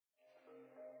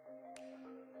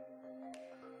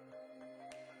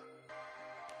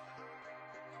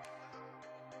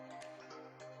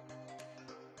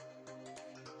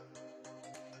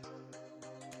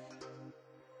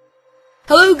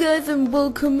Hello guys and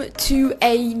welcome to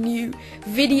a new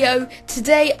video.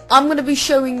 Today I'm going to be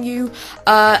showing you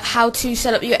how to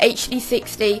set up your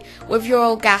HD60 with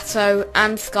your Elgato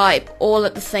and Skype all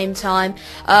at the same time.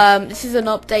 This is an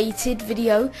updated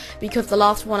video because the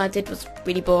last one I did was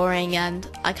really boring and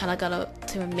I kind of got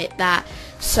to admit that.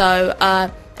 So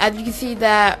as you can see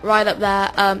there, right up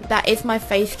there, that is my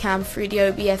Facecam through the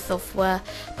OBS software,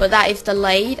 but that is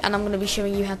delayed and I'm going to be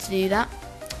showing you how to do that.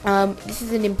 This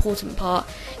is an important part.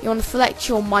 You want to select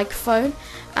your microphone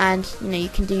and you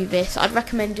can do this. I'd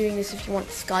recommend doing this if you want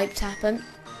Skype to happen.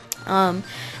 And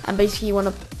basically you want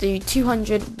to do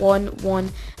 200, 1,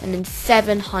 1 and then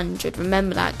 700.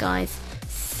 Remember that guys,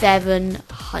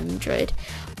 700.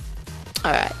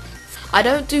 Alright. I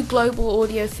don't do global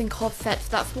audio sync offsets,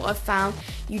 that's what I've found.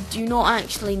 You do not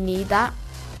actually need that.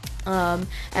 And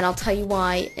I'll tell you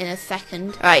why in a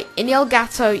second. Alright, in the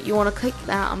Elgato, you want to click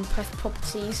that and press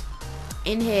properties.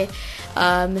 In here,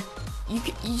 you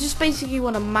just basically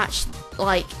want to match, you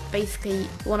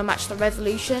want to match the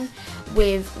resolution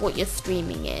with what you're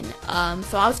streaming in.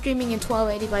 So I was streaming in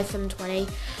 1280 by 720,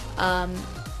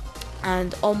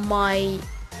 and on my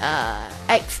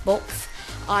Xbox,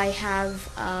 I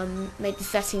have made the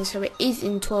settings so it is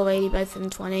in 1280 by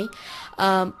 720,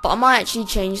 but I might actually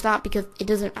change that because it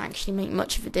doesn't actually make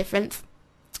much of a difference.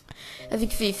 As you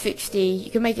can see, 60,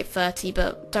 you can make it 30,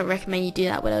 but don't recommend you do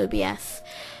that with OBS.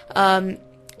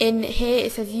 In here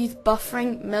it says use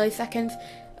buffering milliseconds.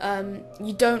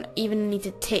 You don't even need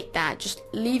to tick that, just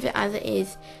leave it as it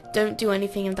is, don't do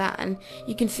anything of that, and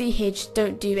you can see here, just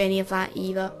don't do any of that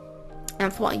either.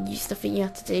 That's what I used to think you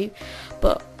had to do,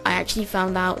 but I actually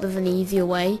found out there's an easier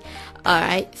way.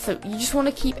 Alright, so you just want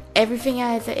to keep everything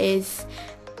as it is.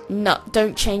 No,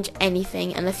 don't change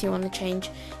anything unless you want to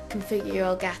configure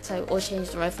your Elgato or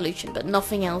change the resolution, but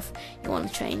nothing else you want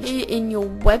to change. In your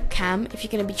webcam, if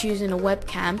you're going to be choosing a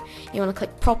webcam, you want to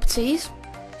click properties.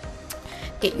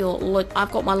 Get your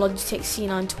I've got my Logitech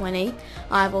C920.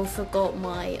 I've also got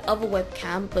my other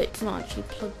webcam, but it's not actually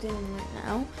plugged in right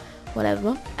now.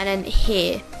 Whatever. And then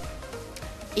here,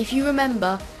 if you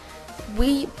remember,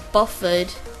 we buffered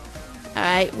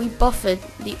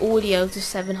the audio to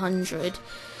 700,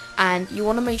 and you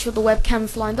want to make sure the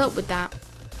webcam's lined up with that,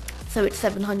 so it's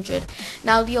 700.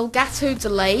 Now the Elgato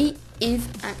delay is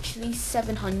actually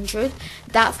 700.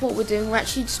 That's what we're doing. We're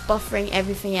actually just buffering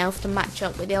everything else to match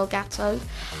up with the Elgato,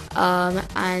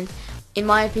 and in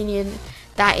my opinion,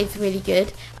 that is really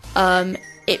good.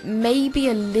 It may be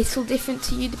a little different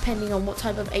to you depending on what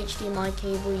type of HDMI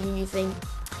cable you're using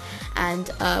and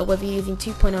whether you're using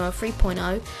 2.0 or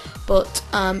 3.0, but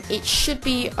it should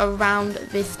be around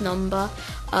this number.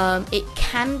 It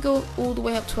can go all the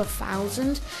way up to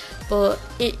 1,000, but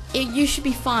you should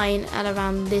be fine at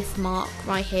around this mark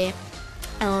right here.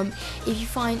 If you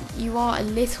find you are a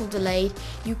little delayed,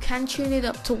 you can tune it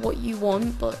up to what you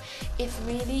want, but it's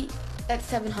really at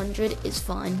 700 is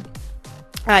fine.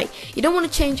 Alright, you don't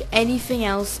want to change anything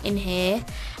else in here,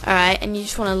 alright, and you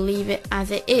just want to leave it as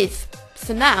it is.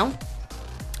 So now,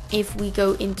 if we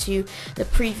go into the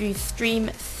preview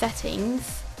stream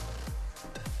settings,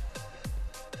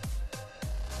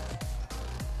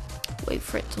 wait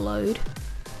for it to load.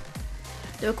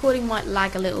 The recording might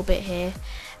lag a little bit here,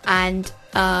 and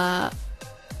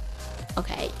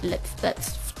okay,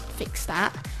 let's fix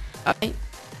that. Alright.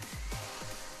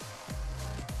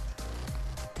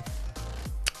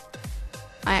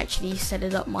 I actually set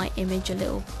it up my image a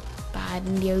little bad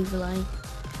in the overlay,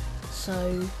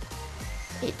 so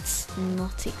it's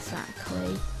not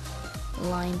exactly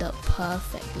lined up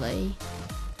perfectly.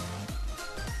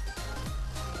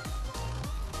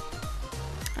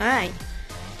 Alright.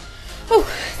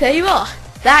 Oh, there you are.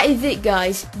 That is it,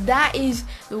 guys. That is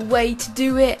the way to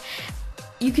do it.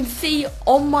 You can see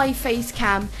on my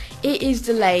Facecam it is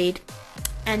delayed,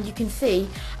 and you can see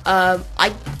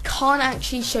I can't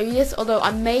actually show you this, although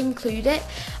I may include it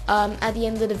at the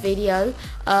end of the video,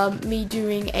 me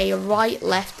doing a right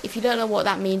left. If you don't know what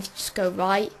that means, just go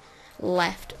right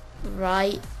left,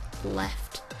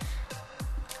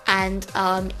 and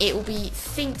it will be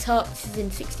synced up. This is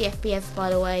in 60 FPS by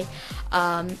the way,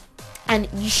 and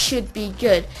you should be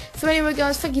good. So anyway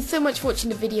guys, thank you so much for watching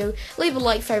the video. Leave a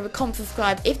like, favorite, comment,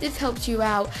 subscribe if this helped you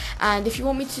out, and if you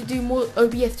want me to do more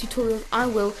OBS tutorials, I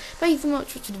will. Thank you so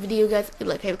much for watching the video guys. Leave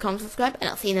a like, favorite, comment, subscribe, and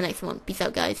I'll see you in the next one. Peace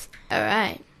out guys.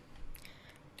 Alright,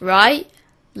 right,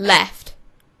 left,